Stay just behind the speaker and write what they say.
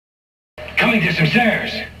Coming to some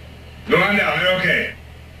stairs. Go on down, they're okay.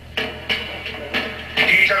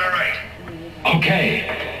 Each on our right.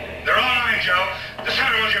 Okay. They're all nine, Joe. The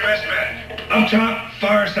center was your best bet. Up top,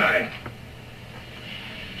 far side.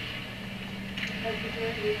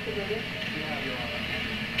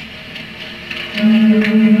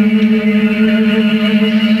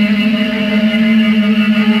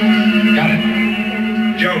 Got it.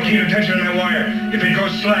 Joe, keep your attention on that wire. If it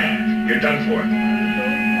goes slack, you're done for.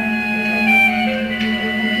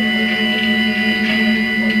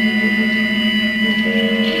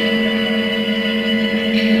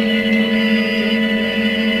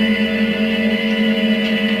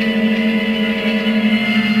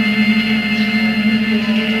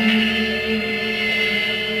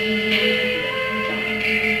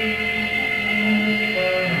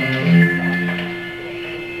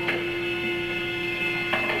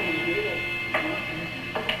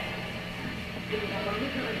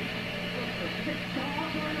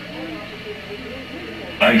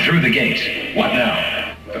 I'm through the gate. What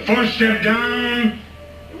now? The fourth step down.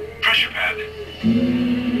 Pressure pad.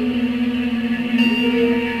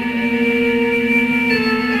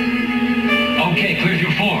 Okay, clear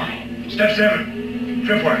through 4. Step 7.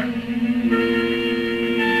 Tripwire.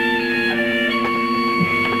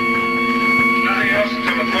 Nothing else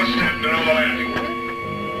until the fourth step below the landing.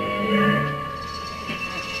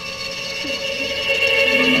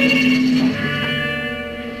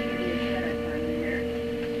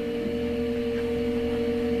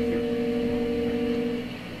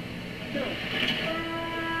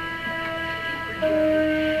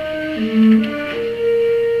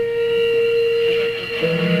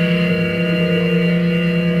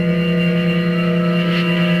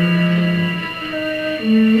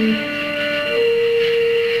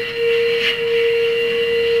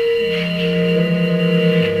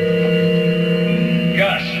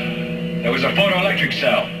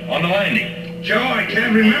 Cell on the landing. Joe, I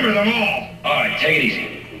can't remember them all. All right, take it easy.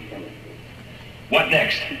 What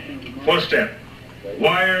next? Fourth step.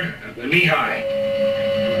 Wire, knee high.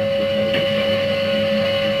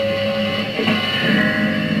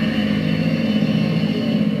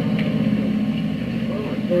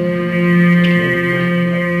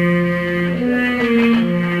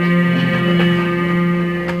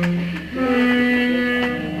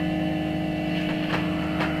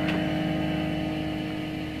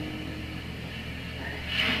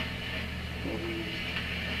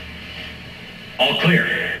 All clear.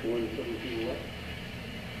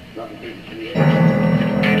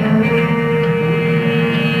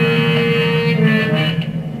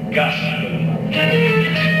 Gus.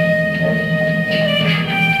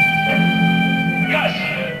 Gus!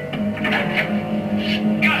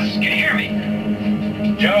 Gus, can you hear me?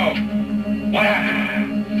 Joe. What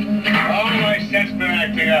happened? Oh, my set's been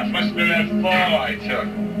acting up. Must have been that fall I took.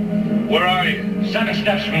 Where are you? 7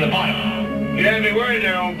 steps from the bottom. You had me worried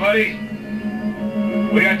there, old buddy.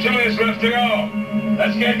 We got 2 minutes left to go.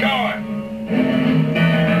 Let's get going.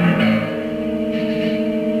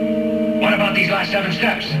 What about these last 7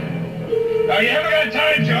 steps? Now, you haven't got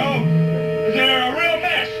time, Joe. They're a real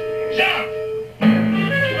mess. Jump!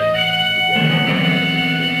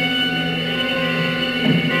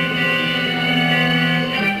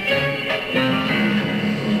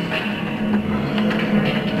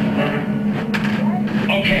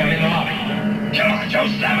 Okay, I'm in the lobby. Come on, Joe,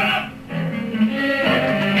 snap it up!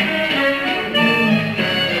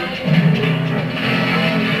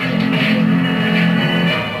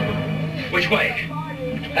 Which way?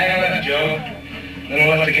 Hang on left, Joe. Then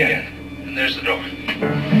left again. And there's the door.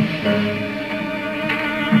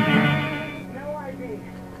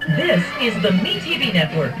 This is the MeTV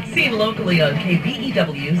Network, seen locally on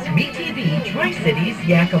KBEW's MeTV Tri-Cities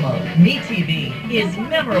Yakima. MeTV is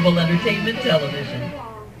memorable entertainment television.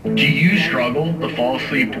 Do you struggle to fall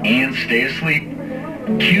asleep and stay asleep?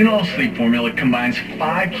 Cunol Sleep Formula combines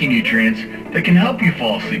 5 key nutrients that can help you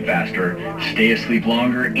fall asleep faster, stay asleep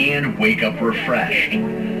longer, and wake up refreshed.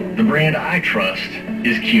 The brand I trust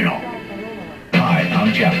is Cunol. Hi,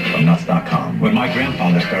 I'm Jeff from Nuts.com. When my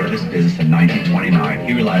grandfather started this business in 1929,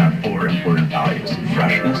 he relied on 4 important values: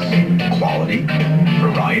 freshness, quality,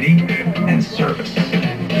 variety, and service.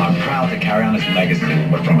 I'm proud to carry on his legacy,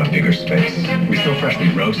 but from a bigger space. We still freshly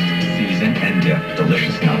roast, season, and dip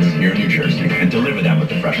delicious nuts here in New Jersey and deliver them with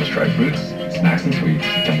the freshest dried fruits, snacks, and sweets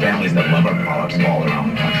to families that love our products all around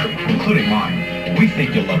the country, including mine. We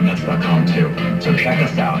think you'll love Nuts.com too, so check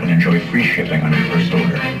us out and enjoy free shipping on your first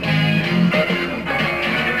order.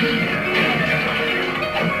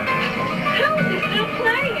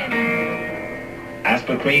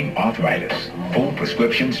 Aspartame arthritis, full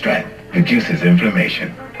prescription strength, reduces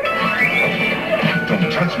inflammation. Don't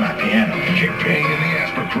touch my piano. Kick pain in the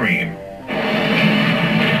ass for cream.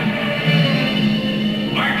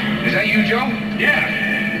 Mark, is that you, Joe?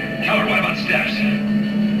 Yeah. Keller, what about steps?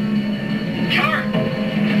 Keller?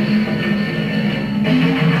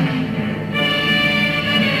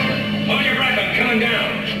 Hold your breath, I'm coming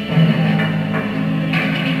down.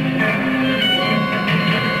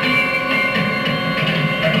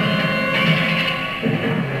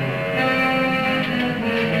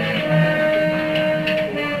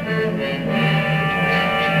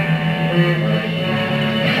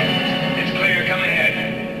 It's clear, come ahead.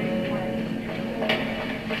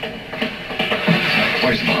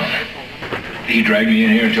 Where's the bomb? He dragged me in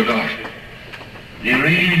here and took off. You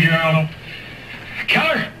read me, Joe?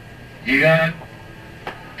 Keller? You got it?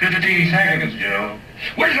 15 seconds, Joe.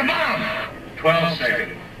 Where's the bomb? 12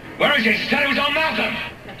 seconds. Where is it? He said it was on Malcolm.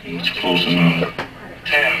 It's close enough.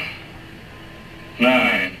 10.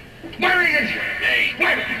 9. Where is it? 8.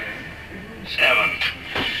 Where? 7.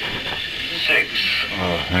 6.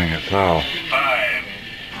 Oh, hang it, pal. 5.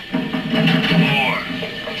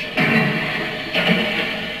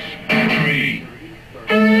 4. 3.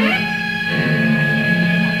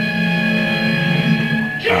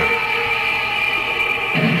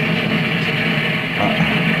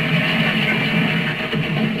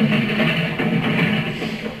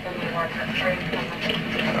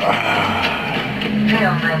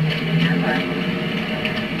 Ah.